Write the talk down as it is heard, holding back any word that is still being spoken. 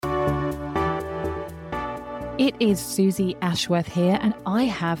It is Susie Ashworth here, and I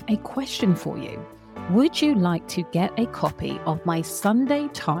have a question for you. Would you like to get a copy of my Sunday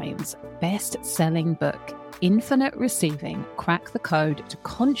Times best-selling book, Infinite Receiving, Crack the Code to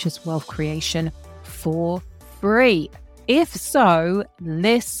Conscious Wealth Creation, for free? If so,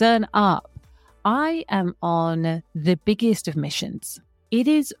 listen up. I am on the biggest of missions. It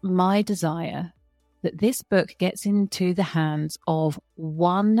is my desire that this book gets into the hands of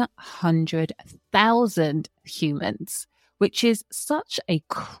 100,000 humans, which is such a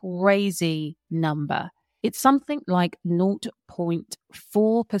crazy number. It's something like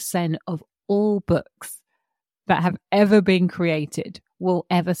 0.4% of all books that have ever been created will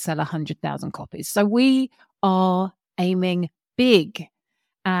ever sell 100,000 copies. So we are aiming big,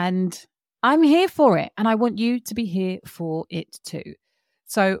 and I'm here for it, and I want you to be here for it too.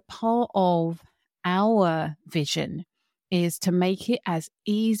 So part of our vision is to make it as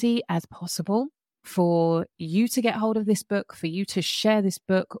easy as possible for you to get hold of this book, for you to share this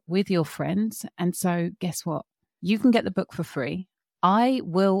book with your friends. And so guess what? You can get the book for free. I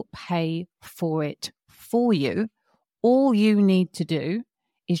will pay for it for you. All you need to do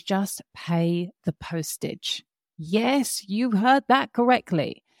is just pay the postage. Yes, you heard that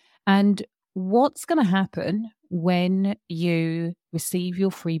correctly. And what's going to happen when you receive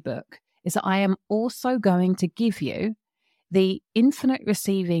your free book is that I am also going to give you the Infinite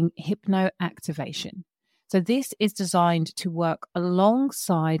Receiving Hypno Activation. So this is designed to work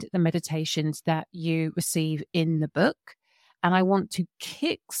alongside the meditations that you receive in the book. And I want to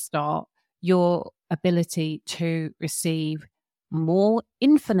kickstart your ability to receive more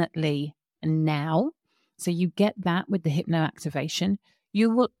infinitely now. So you get that with the Hypno Activation. You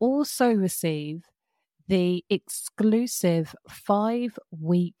will also receive the exclusive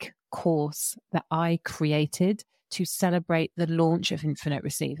 5-week course that I created to celebrate the launch of Infinite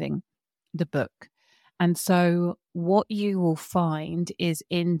Receiving, the book. And so what you will find is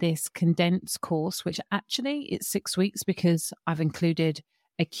in this condensed course, which actually it's 6 weeks because I've included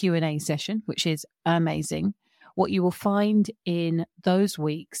a Q&A session, which is amazing. What you will find in those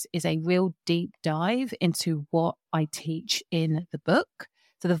weeks is a real deep dive into what I teach in the book.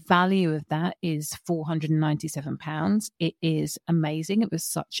 So the value of that is £497. It is amazing. It was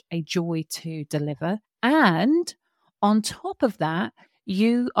such a joy to deliver. And on top of that,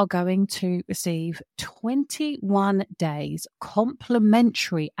 you are going to receive 21 days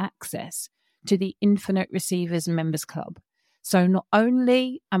complimentary access to the Infinite Receivers Members Club. So not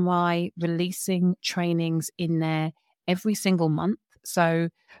only am I releasing trainings in there every single month, so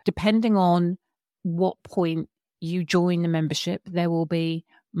depending on what point you join the membership, there will be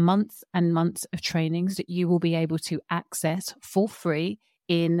months and months of trainings that you will be able to access for free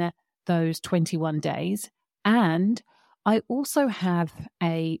in those 21 days. And I also have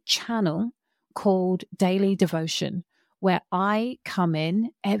a channel called Daily Devotion, where I come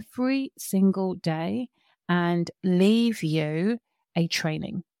in every single day and leave you a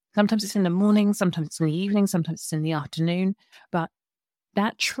training. Sometimes it's in the morning, sometimes it's in the evening, sometimes it's in the afternoon, but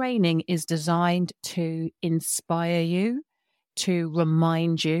that training is designed to inspire you, to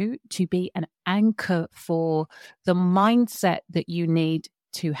remind you, to be an anchor for the mindset that you need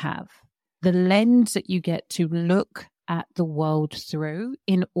to have, the lens that you get to look at the world through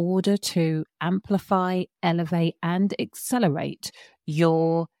in order to amplify, elevate, and accelerate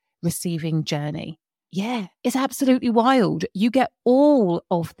your receiving journey. Yeah, it's absolutely wild. You get all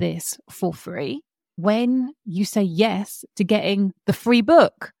of this for free when you say yes to getting the free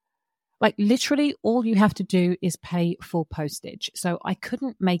book. Like literally all you have to do is pay for postage. So I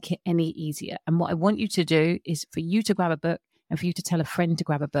couldn't make it any easier. And what I want you to do is for you to grab a book and for you to tell a friend to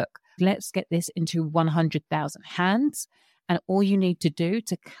grab a book. Let's get this into 100,000 hands. And all you need to do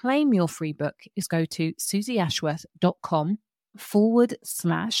to claim your free book is go to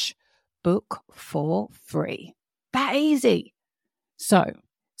susieashworth.com/book for free. That easy. So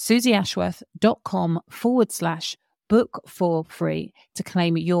susieashworth.com/book for free to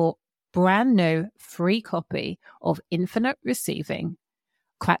claim your brand new free copy of Infinite Receiving,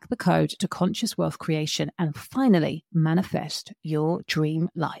 Crack the Code to Conscious Wealth Creation, and finally manifest your dream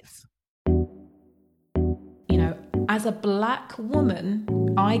life. You know, as a Black woman,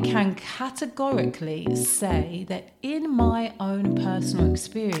 I can categorically say that in my own personal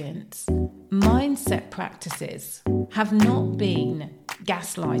experience, mindset practices have not been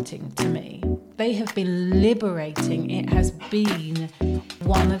gaslighting to me. They have been liberating. It has been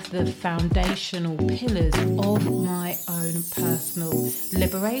one of the foundational pillars of my own personal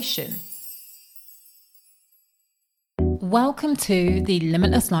liberation. Welcome to the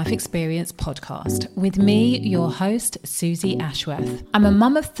Limitless Life Experience podcast with me, your host, Susie Ashworth. I'm a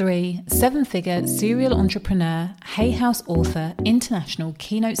mum of three, seven-figure serial entrepreneur, Hay House author, international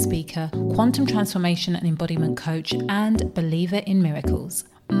keynote speaker, quantum transformation and embodiment coach, and believer in miracles.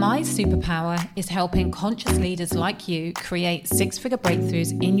 My superpower is helping conscious leaders like you create six-figure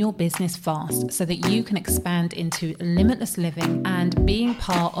breakthroughs in your business fast so that you can expand into limitless living and being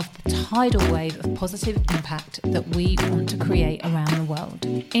part of the tidal wave of positive impact that we want to create around the world.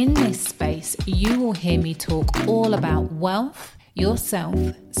 In this space, you will hear me talk all about wealth, yourself,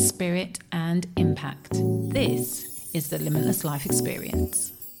 spirit, and impact. This is the Limitless Life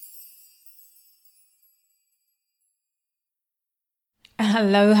Experience.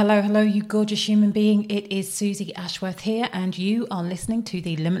 Hello, you gorgeous human being. It is Susie Ashworth here, and you are listening to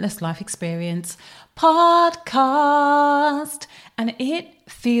the Limitless Life Experience podcast. And it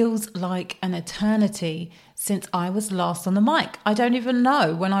feels like an eternity since I was last on the mic. I don't even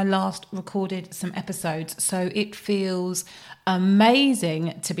know when I last recorded some episodes, so it feels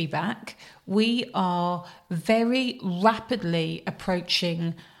amazing to be back. We are very rapidly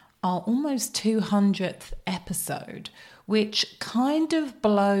approaching our almost 200th episode, which kind of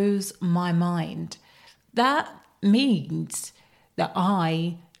blows my mind. That means that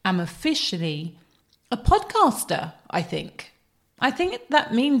I am officially a podcaster, I think. I think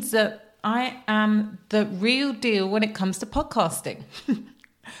that means that I am the real deal when it comes to podcasting.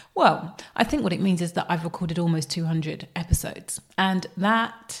 Well, I think what it means is that I've recorded almost 200 episodes, and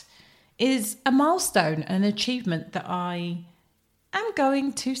that is a milestone, an achievement that I am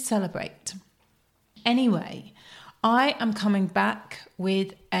going to celebrate. Anyway, I am coming back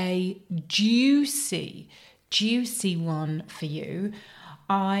with a juicy one for you.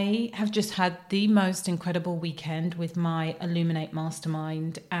 I have just had the most incredible weekend with my Illuminate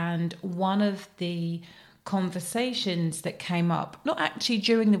Mastermind, and one of the conversations that came up, not actually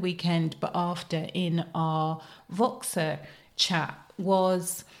during the weekend, but after in our Voxer chat,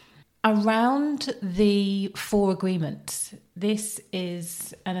 was around the 4 agreements. This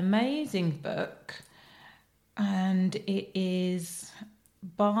is an amazing book, and it is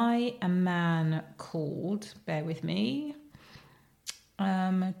by a man called, bear with me,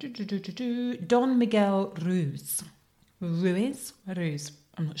 Don Miguel Ruiz, I'm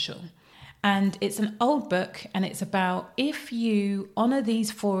not sure. And it's an old book, and it's about if you honor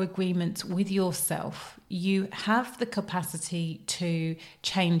these 4 agreements with yourself, you have the capacity to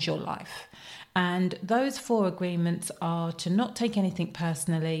change your life. And those 4 agreements are to not take anything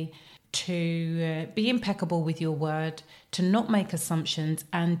personally, to be impeccable with your word, to not make assumptions,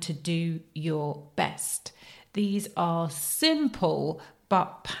 and to do your best. These are simple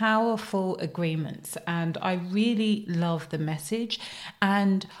but powerful agreements, and I really love the message.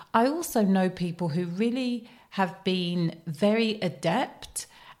 And I also know people who really have been very adept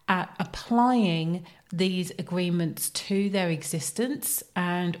at applying these agreements to their existence,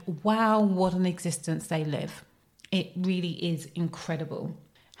 and wow, what an existence they live. It really is incredible.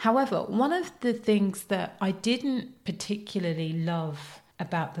 However, one of the things that I didn't particularly love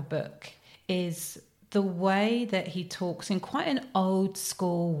about the book is the way that he talks in quite an old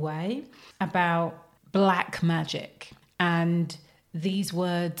school way about black magic. And these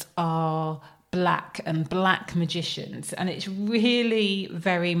words are black and black magicians. And it's really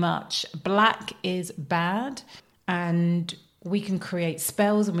very much black is bad, and we can create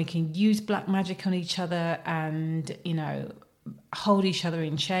spells and we can use black magic on each other and, hold each other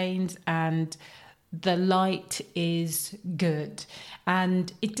in chains, and the light is good.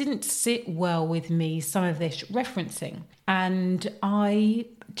 And it didn't sit well with me, some of this referencing. And I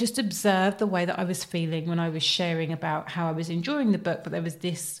just observed the way that I was feeling when I was sharing about how I was enjoying the book, but there was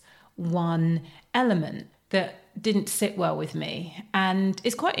this one element that didn't sit well with me. And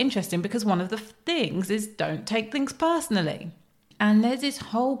it's quite interesting because one of the things is don't take things personally. And there's this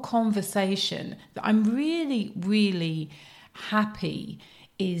whole conversation that I'm really, really happy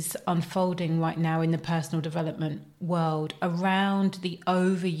is unfolding right now in the personal development world around the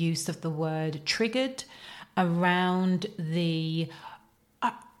overuse of the word triggered, around the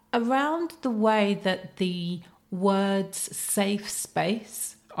way that the words safe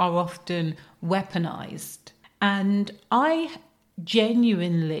space are often weaponized. And I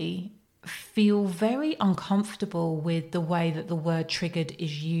genuinely feel very uncomfortable with the way that the word triggered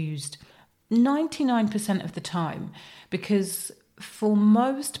is used 99% of the time, because for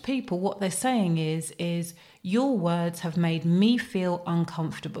most people, what they're saying is your words have made me feel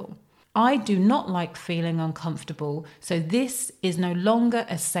uncomfortable. I do not like feeling uncomfortable, so this is no longer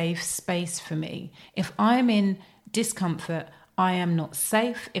a safe space for me. If I am in discomfort, I am not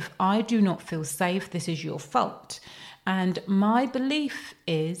safe. If I do not feel safe, this is your fault. And my belief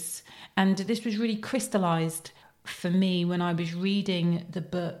is, and this was really crystallized for me when I was reading the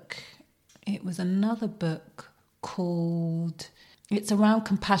book, it was another book called, it's around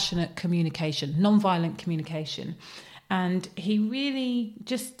compassionate communication, nonviolent communication. And he really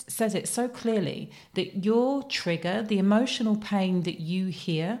just says it so clearly that your trigger, the emotional pain that you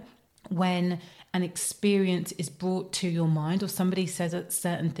hear when an experience is brought to your mind or somebody says a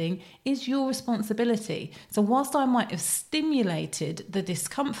certain thing, is your responsibility. So whilst I might have stimulated the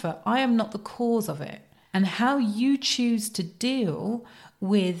discomfort, I am not the cause of it. And how you choose to deal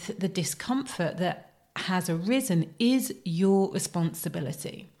with the discomfort that has arisen is your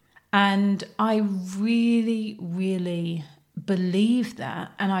responsibility. And I really, really believe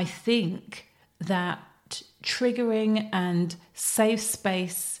that. And I think that triggering and safe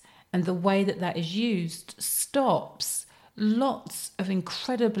space and the way that that is used stops lots of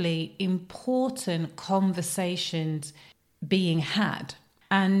incredibly important conversations being had.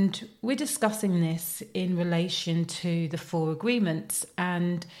 And we're discussing this in relation to the 4 agreements.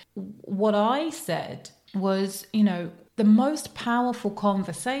 And what I said was, the most powerful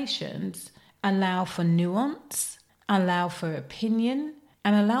conversations allow for nuance, allow for opinion,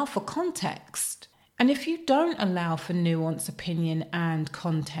 and allow for context. And if you don't allow for nuance, opinion, and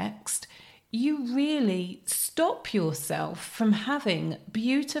context, you really stop yourself from having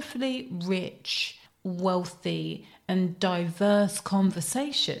beautifully rich, wealthy, and diverse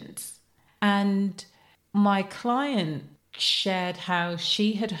conversations. And my client shared how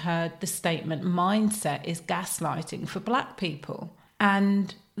she had heard the statement, mindset is gaslighting for Black people.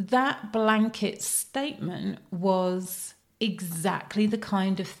 And that blanket statement was exactly the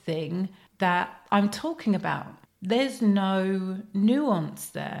kind of thing that I'm talking about. There's no nuance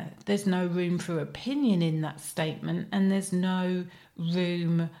there. There's no room for opinion in that statement, and there's no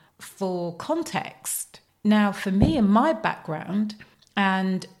room for context. Now, for me and my background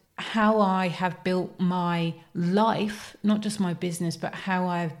and how I have built my life, not just my business, but how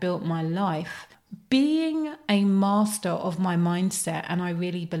I have built my life, being a master of my mindset, and I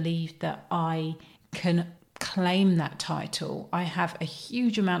really believe that I can claim that title. I have a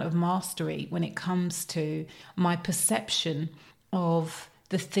huge amount of mastery when it comes to my perception of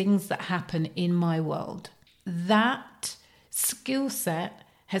the things that happen in my world. That skill set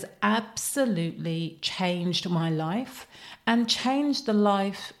has absolutely changed my life and changed the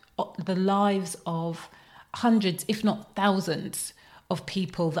lives of hundreds, if not thousands, of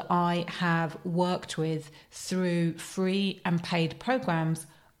people that I have worked with through free and paid programs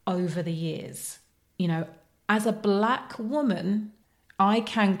over the years. As a Black woman, I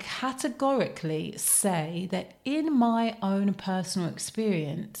can categorically say that in my own personal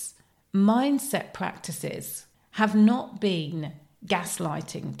experience, mindset practices have not been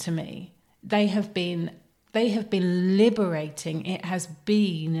gaslighting to me. They have been liberating. It has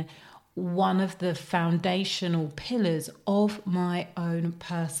been one of the foundational pillars of my own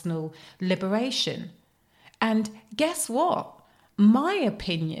personal liberation. And guess what? My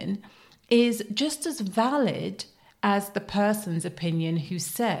opinion is just as valid as the person's opinion who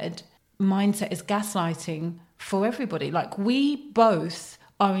said mindset is gaslighting for everybody. Like, we both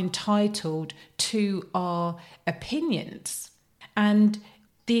are entitled to our opinions. And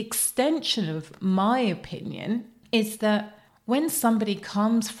the extension of my opinion is that when somebody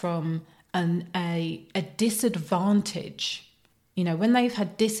comes from a disadvantage, when they've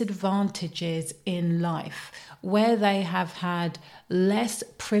had disadvantages in life, where they have had less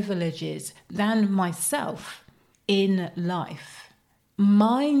privileges than myself in life,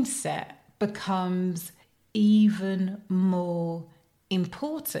 mindset becomes even more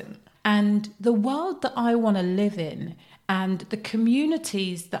important. And the world that I want to live in and the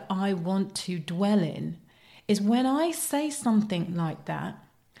communities that I want to dwell in is when I say something like that,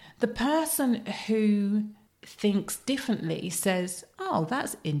 the person who thinks differently says, "Oh,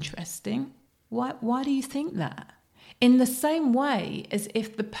 that's interesting. Why do you think that?" In the same way as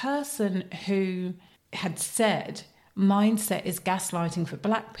if the person who had said mindset is gaslighting for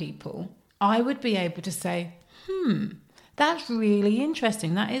Black people, I would be able to say, that's really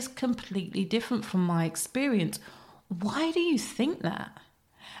interesting. That is completely different from my experience. Why do you think that?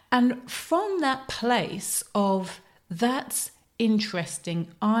 And from that place of that's interesting,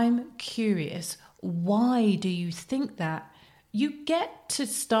 I'm curious, why do you think that? You get to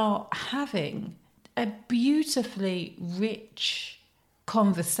start having a beautifully rich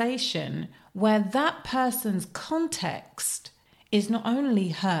conversation where that person's context is not only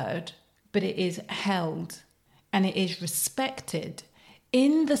heard, but it is held and it is respected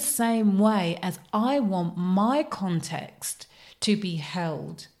in the same way as I want my context to be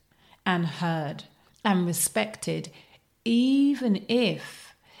held and heard and respected even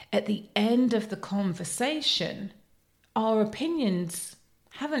if at the end of the conversation, our opinions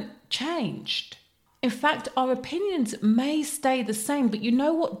haven't changed. In fact, our opinions may stay the same, but you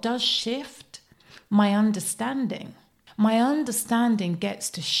know what does shift? My understanding. My understanding gets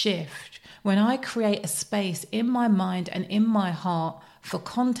to shift when I create a space in my mind and in my heart for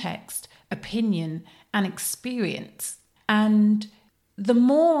context, opinion, and experience. And the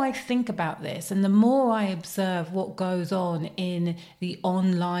more I think about this and the more I observe what goes on in the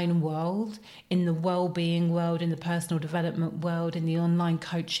online world, in the well-being world, in the personal development world, in the online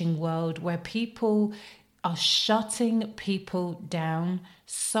coaching world, where people are shutting people down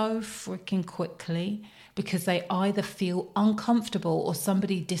so freaking quickly because they either feel uncomfortable or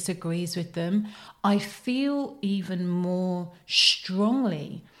somebody disagrees with them, I feel even more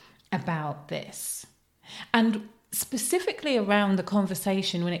strongly about this. And specifically around the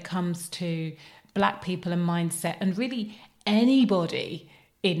conversation when it comes to Black people and mindset, and really anybody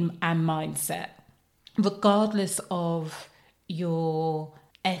and mindset, regardless of your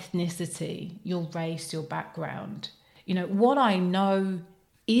ethnicity, your race, your background. You know, what I know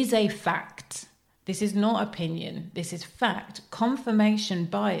is a fact. This is not opinion. This is fact. Confirmation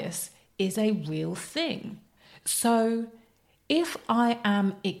bias is a real thing. So if I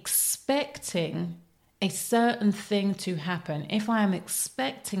am expecting a certain thing to happen, if I am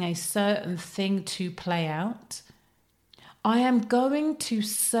expecting a certain thing to play out, I am going to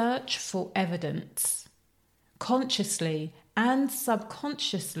search for evidence consciously and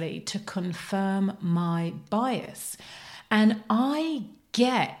subconsciously to confirm my bias. And I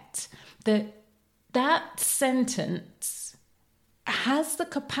get that sentence has the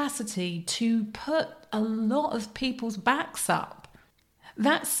capacity to put a lot of people's backs up.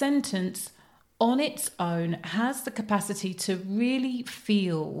 That sentence on its own has the capacity to really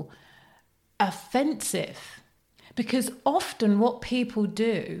feel offensive. Because often what people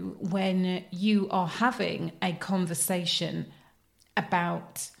do when you are having a conversation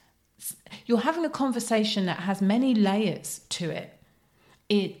you're having a conversation that has many layers to it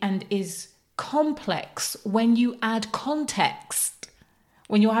and is complex when you add context.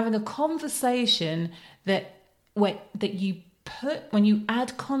 When you're having a conversation when you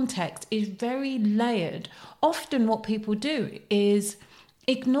add context is very layered. Often what people do is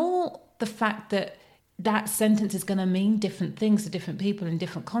ignore the fact that sentence is going to mean different things to different people in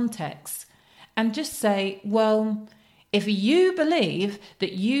different contexts and just say, well, if you believe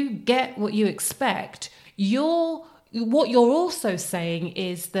that you get what you expect, what you're also saying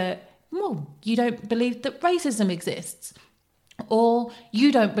is that, well, you don't believe that racism exists, or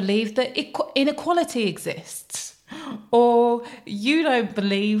you don't believe that inequality exists, or you don't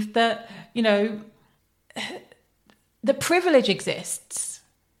believe that, the privilege exists.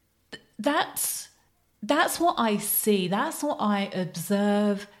 That's what I see. That's what I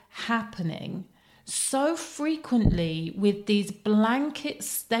observe happening so frequently with these blanket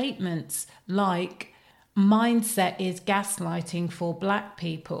statements like mindset is gaslighting for Black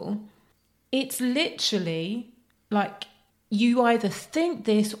people. It's literally like you either think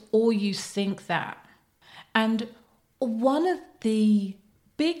this or you think that. And one of the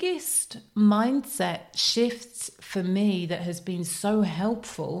biggest mindset shifts for me that has been so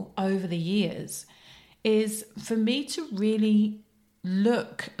helpful over the years is for me to really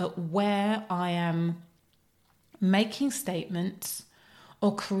look at where I am making statements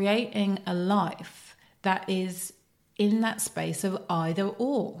or creating a life that is in that space of either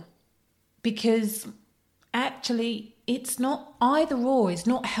or. Because actually it's not either or, it's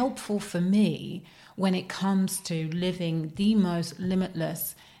not helpful for me when it comes to living the most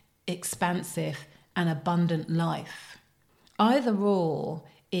limitless, expansive and abundant life. Either or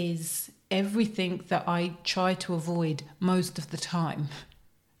is everything that I try to avoid most of the time.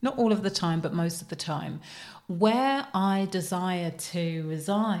 Not all of the time, but most of the time. Where I desire to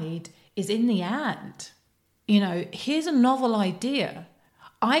reside is in the and. Here's a novel idea.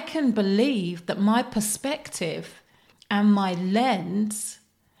 I can believe that my perspective and my lens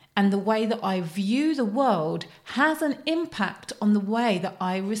and the way that I view the world has an impact on the way that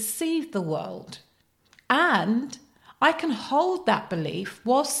I receive the world. And I can hold that belief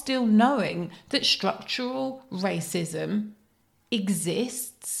while still knowing that structural racism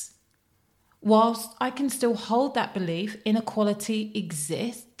exists. Whilst I can still hold that belief inequality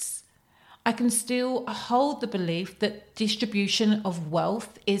exists. I can still hold the belief that distribution of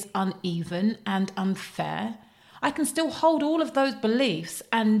wealth is uneven and unfair. I can still hold all of those beliefs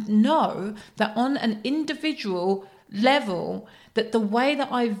and know that on an individual level, that the way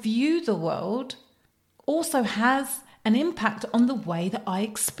that I view the world also has an impact on the way that I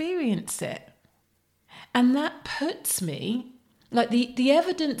experience it. And that puts me, like the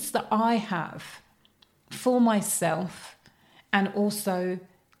evidence that I have for myself, and also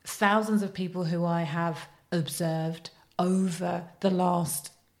thousands of people who I have observed over the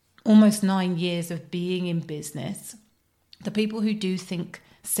last almost 9 years of being in business, the people who do think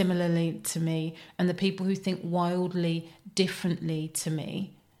similarly to me and the people who think wildly differently to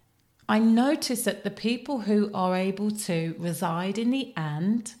me, I notice that the people who are able to reside in the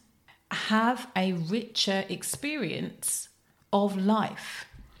and have a richer experience of life.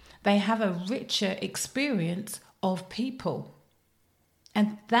 They have a richer experience of people.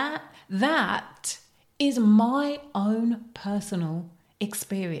 And that is my own personal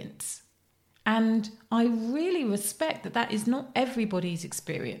experience. And I really respect that that is not everybody's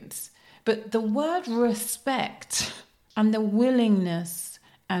experience. But the word respect and the willingness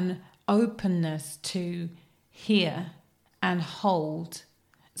and openness to hear and hold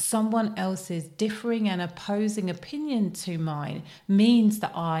someone else's differing and opposing opinion to mine means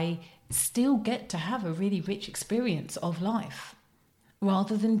that I still get to have a really rich experience of life,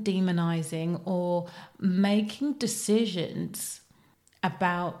 rather than demonizing or making decisions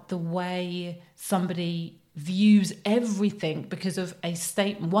about the way somebody views everything because of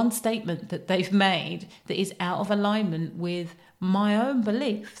one statement that they've made that is out of alignment with my own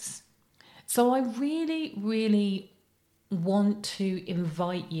beliefs. So I really, really want to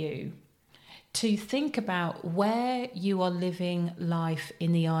invite you to think about where you are living life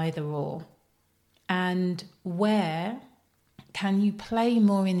in the either or, and where can you play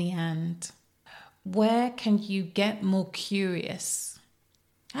more in the and? Where can you get more curious?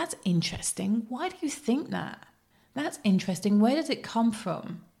 That's interesting. Why do you think that? That's interesting. Where does it come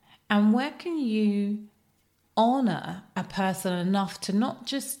from? And where can you honor a person enough to not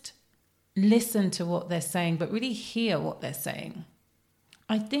just listen to what they're saying, but really hear what they're saying?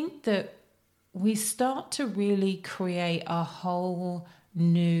 I think that we start to really create a whole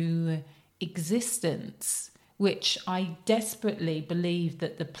new existence, which I desperately believe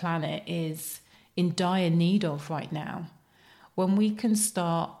that the planet is in dire need of right now. When we can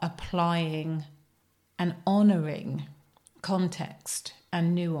start applying and honoring context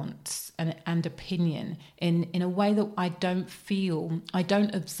and nuance and opinion in a way that I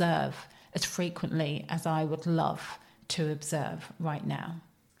don't observe as frequently as I would love to observe right now.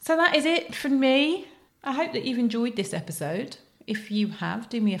 So that is it from me. I hope that you've enjoyed this episode. If you have,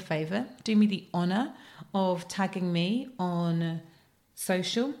 do me a favor, do me the honor of tagging me on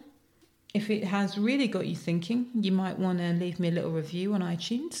social. If it has really got you thinking, you might want to leave me a little review on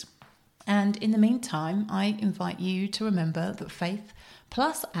iTunes. And in the meantime, I invite you to remember that faith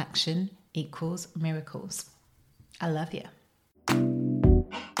plus action equals miracles. I love you.